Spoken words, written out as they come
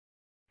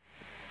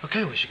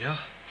Okay, we should go.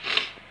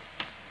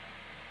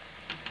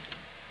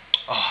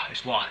 Oh,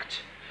 it's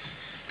locked.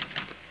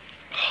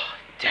 Oh,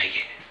 dang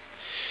it.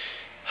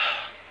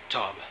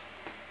 Tom,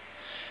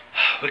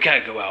 we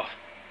can't go out.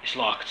 It's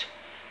locked.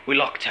 We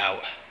locked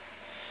out.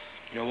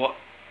 You know what?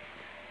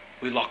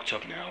 We locked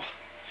up now.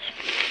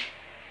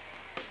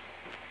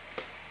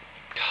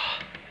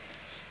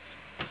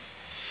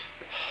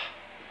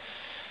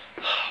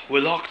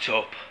 We're locked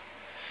up.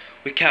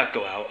 We can't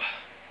go out.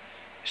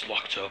 It's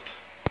locked up.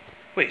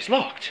 Wait, it's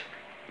locked?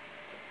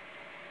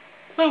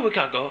 Well, we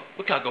can't go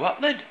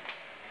out then.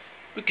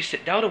 We can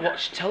sit down and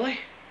watch telly.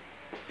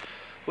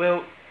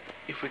 Well,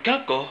 if we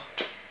can't go,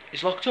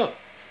 it's locked up.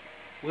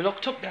 We're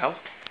locked up now.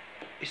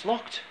 It's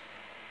locked.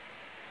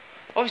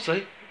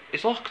 Obviously,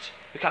 it's locked.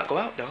 We can't go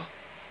out now.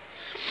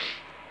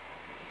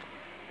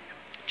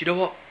 Do you know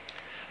what?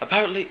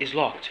 Apparently it's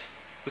locked.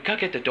 We can't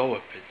get the door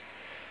open.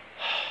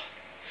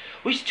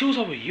 Which tools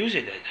are we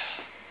using then?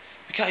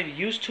 We can't even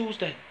use tools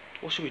then.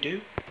 What should we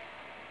do?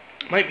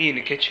 Might be in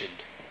the kitchen.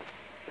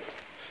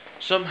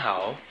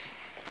 Somehow,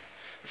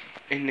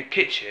 in the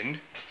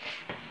kitchen,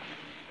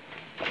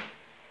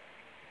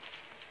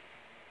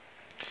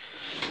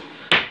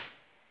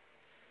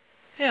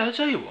 yeah, I'll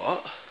tell you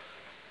what.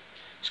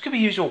 This could be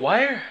using a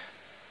wire.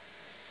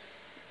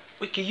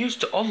 We can use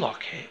to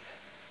unlock it.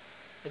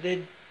 And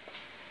then,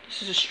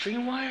 this is a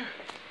string wire.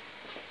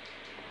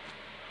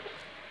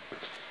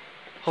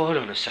 Hold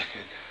on a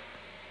second.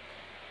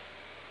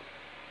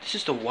 This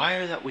is the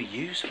wire that we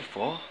used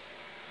before.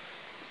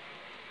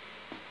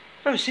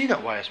 Never seen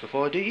that wires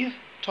before, do you,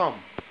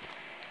 Tom?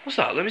 What's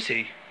that? Let me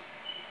see.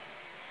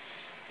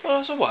 Oh,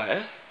 that's a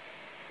wire.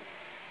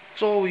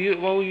 So what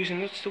are we using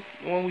that stuff?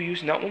 What are we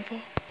using that one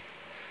for?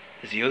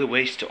 There's the other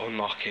ways to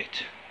unlock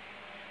it.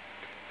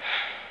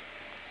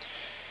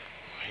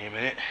 Wait a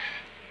minute.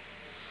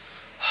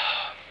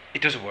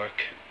 It doesn't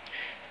work.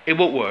 It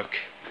won't work.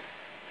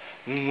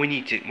 We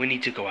need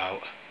to go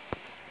out.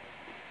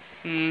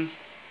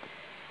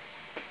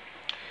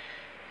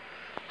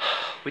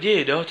 We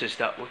did notice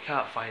that we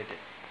can't find it.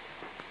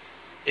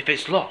 If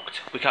it's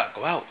locked, we can't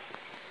go out.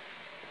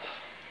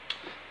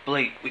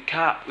 Blake, we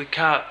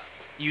can't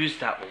use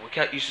that one. We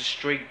can't use the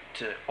string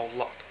to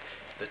unlock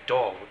the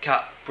door. We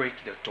can't break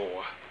the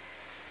door.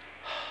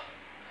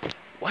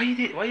 Why you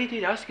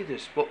did asking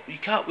this? But we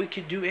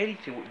can do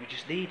anything what we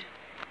just need.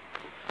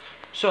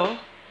 So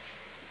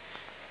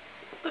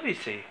let me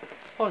see.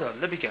 Hold on,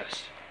 let me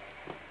guess.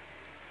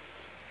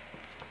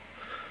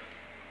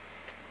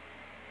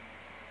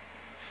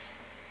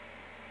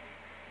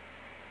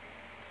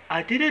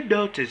 I didn't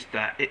notice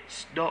that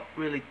it's not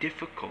really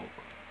difficult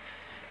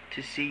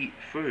to see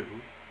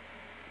through.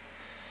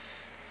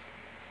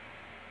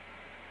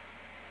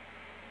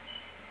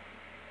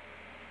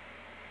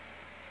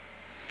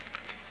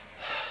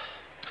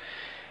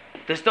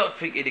 There's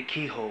nothing in the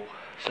keyhole,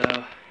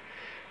 so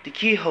the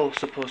keyhole's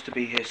supposed to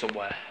be here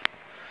somewhere.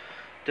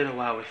 Don't know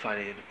why we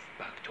find it in the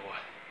back door.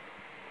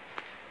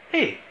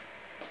 Hey,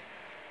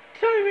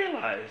 did I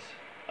realise?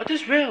 I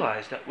just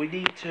realised that we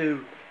need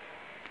to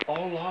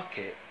unlock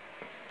it,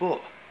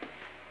 but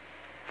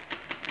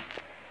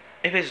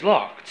if it's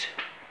locked,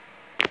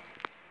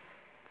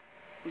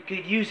 we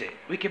can use it.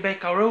 We can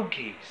make our own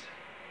keys.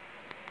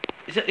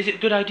 Is it a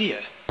good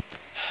idea?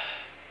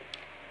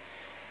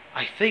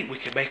 I think we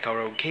can make our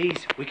own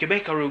keys. We can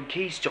make our own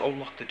keys to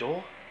unlock the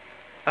door.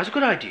 That's a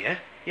good idea.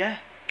 Yeah,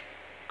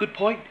 good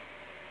point.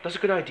 That's a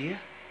good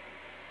idea.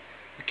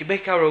 We can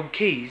make our own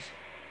keys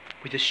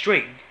with a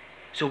string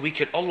so we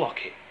can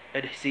unlock it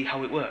and see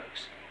how it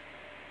works.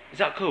 Is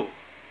that cool?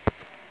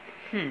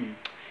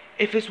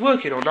 If it's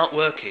working or not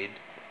working,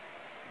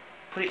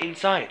 put it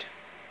inside.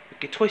 We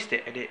can twist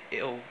it and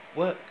it'll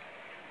work.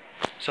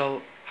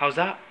 So, how's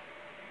that?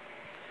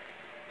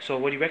 So,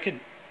 what do you reckon?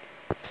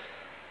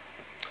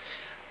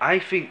 I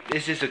think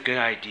this is a good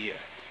idea.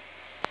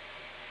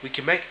 We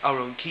can make our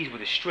own keys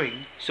with a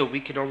string so we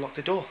can unlock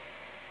the door.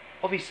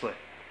 Obviously.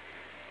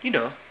 You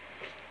know.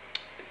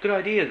 Good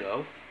idea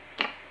though.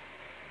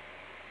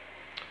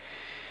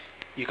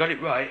 You got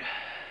it right.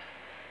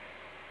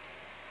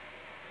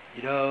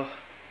 You know,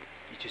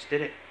 you just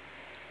did it.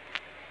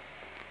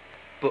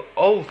 But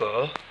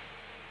although,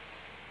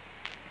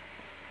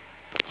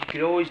 you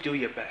can always do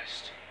your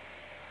best.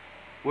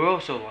 We're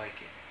also like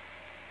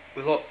it.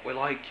 We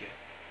like you.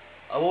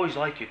 I always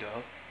like you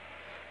though.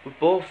 We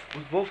both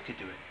can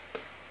do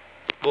it.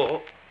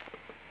 But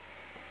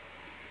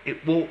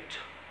it won't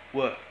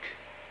work.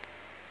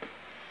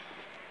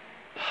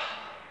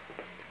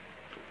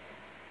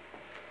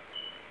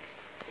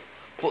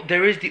 But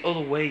there is the other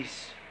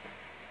ways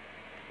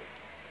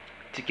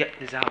to get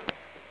this out.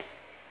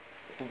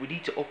 But we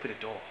need to open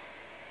the door.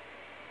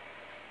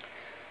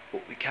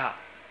 But we can't.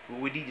 But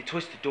we need to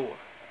twist the door.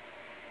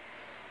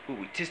 But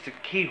we twist the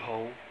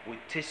keyhole, we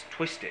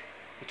twist it.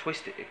 We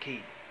twist it, the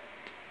key.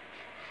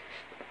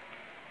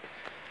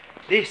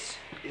 This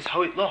is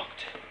how it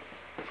locked.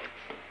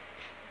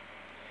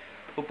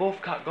 We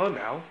both can't go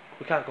now.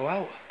 We can't go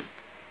out.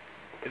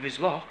 If it's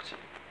locked.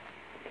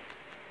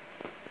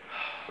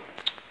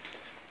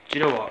 Do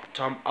you know what,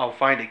 Tom? I'll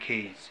find the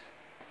keys.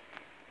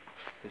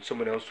 And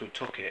someone else who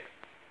took it.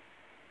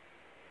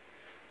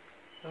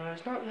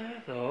 It's not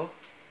there though.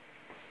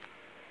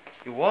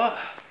 You what?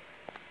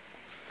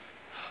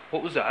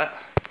 What was that?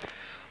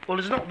 Well,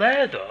 it's not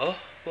there though.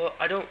 But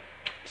I don't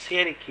see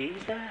any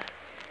keys there.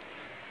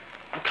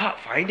 We can't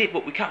find it,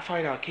 but we can't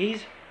find our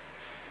keys.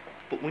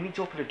 But we need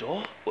to open the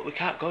door, but we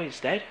can't go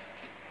instead.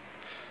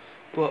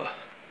 But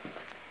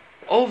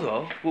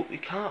although what we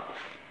can't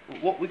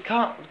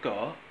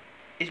go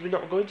is we're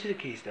not going to the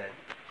keys then.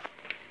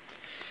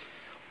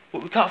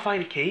 But we can't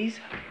find the keys.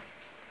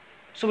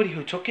 Somebody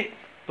who took it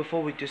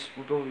before we just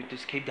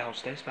came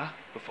downstairs back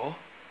before.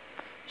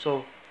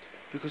 So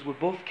because we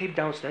both came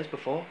downstairs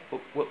before,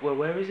 but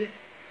where is it?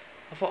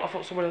 I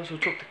thought someone else who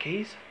took the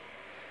keys.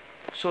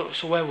 So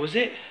where was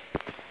it?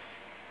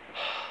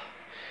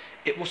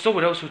 It was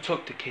someone else who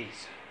took the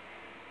keys.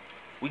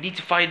 We need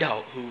to find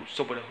out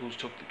someone who's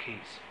took the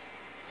keys.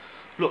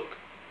 Look,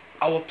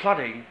 our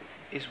planning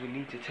is we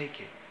need to take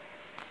it,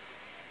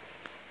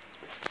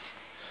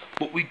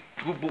 but we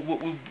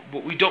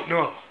don't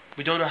know.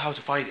 We don't know how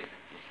to find it.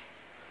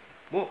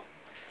 Well,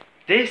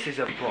 this is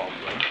a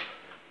problem.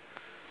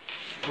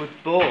 We're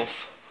both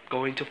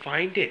going to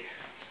find it.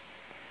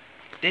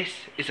 This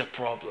is a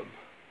problem.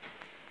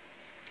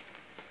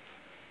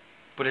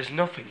 But there's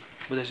nothing.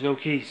 But there's no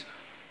keys.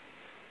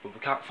 But we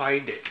can't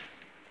find it.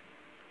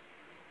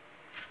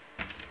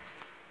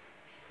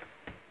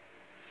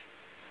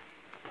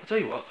 I'll tell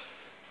you what.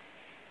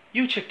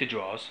 You check the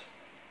drawers.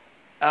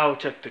 I'll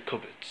check the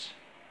cupboards.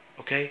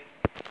 Okay?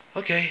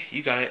 Okay,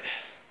 you got it.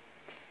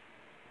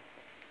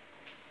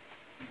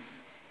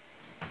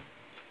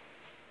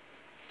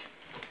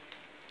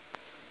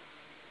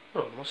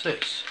 Oh, what's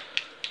this?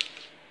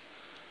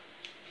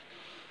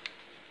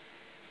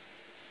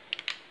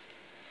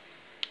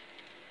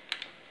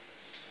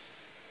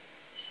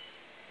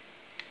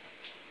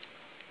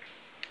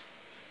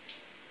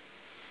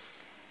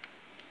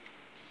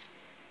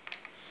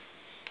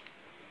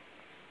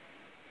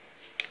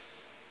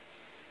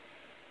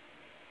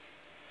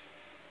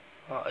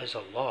 That is a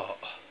lot.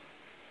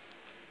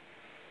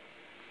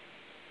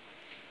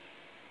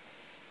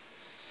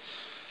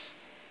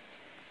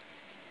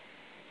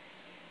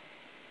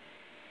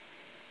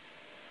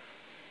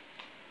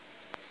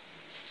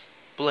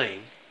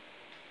 Blaine,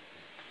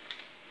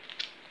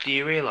 do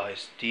you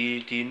realise? Do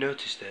you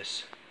notice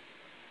this?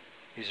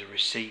 Is a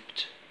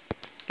receipt.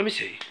 Let me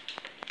see.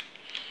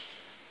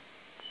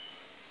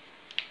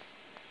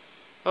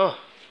 Oh,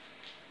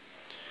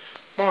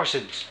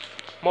 Morrison's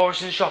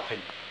shopping.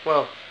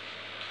 Well,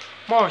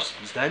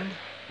 Morrison's then.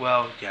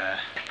 Well, yeah.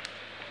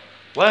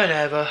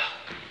 Whatever.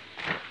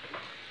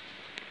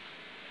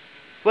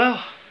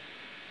 Well,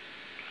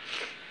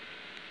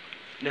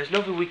 there's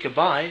nothing we can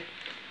buy.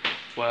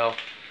 Well,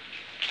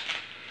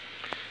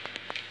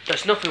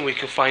 there's nothing we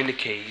can find the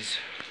keys.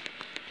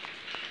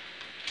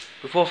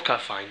 We both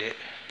can't find it.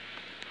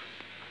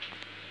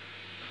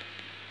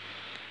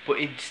 But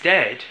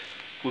instead,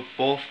 we're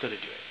both gonna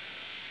do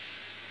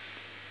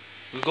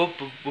it.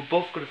 We're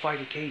both gonna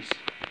find the keys.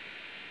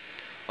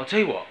 I'll tell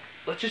you what,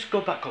 let's just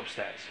go back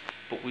upstairs.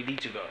 But we need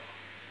to go.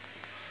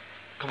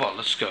 Come on,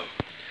 let's go.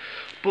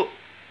 But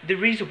the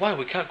reason why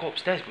we can't go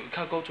upstairs, but we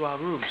can't go to our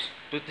rooms.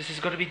 But this is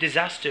gonna be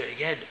disaster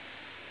again.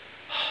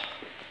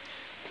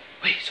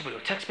 Wait, somebody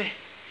will text me.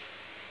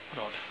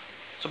 Hold on.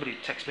 Somebody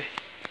text me.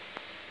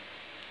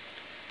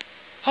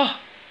 Huh,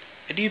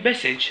 a new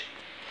message.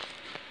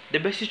 The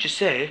message just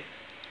say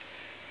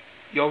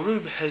your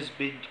room has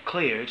been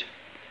cleared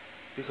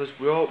because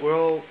we're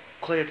all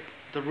cleared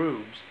the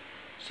rooms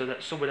so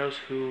that someone else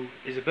who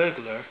is a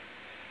burglar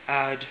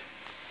and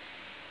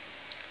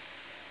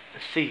a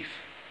thief.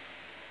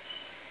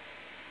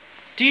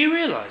 Do you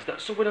realise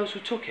that someone else who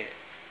took it?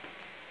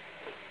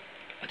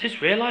 I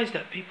just realised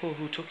that people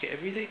who took it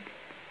everything.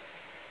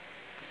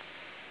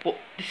 But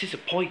this is the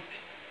point.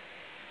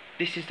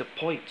 This is the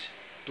point,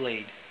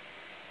 Blaine.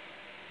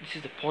 This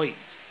is the point.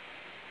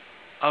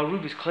 Our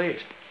room is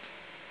cleared.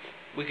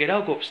 We can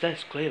now go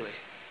upstairs, clearly.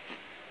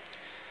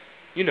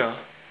 You know,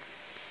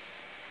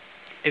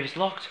 if it's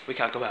locked, we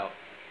can't go out.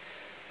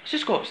 Let's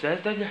just go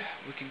upstairs, then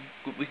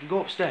we can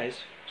go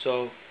upstairs.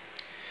 So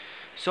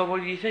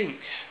what do you think?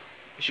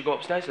 We should go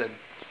upstairs then,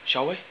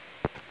 shall we?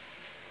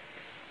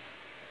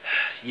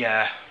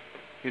 Yeah,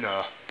 you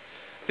know,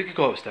 we could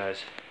go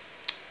upstairs,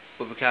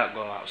 but we can't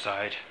go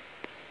outside.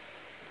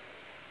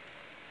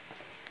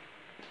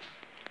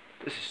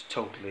 This is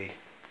totally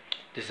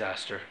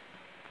disaster.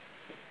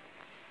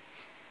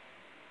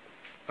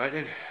 Right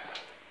then,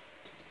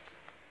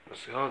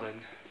 let's go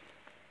then.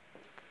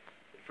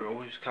 If we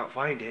always can't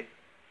find it,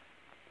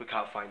 we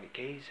can't find the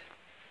keys.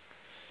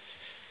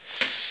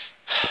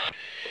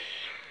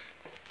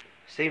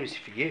 Same as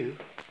for you.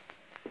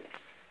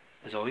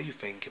 That's all you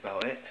think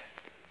about it.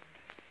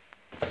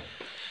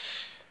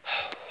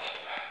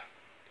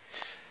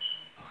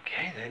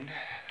 Okay then.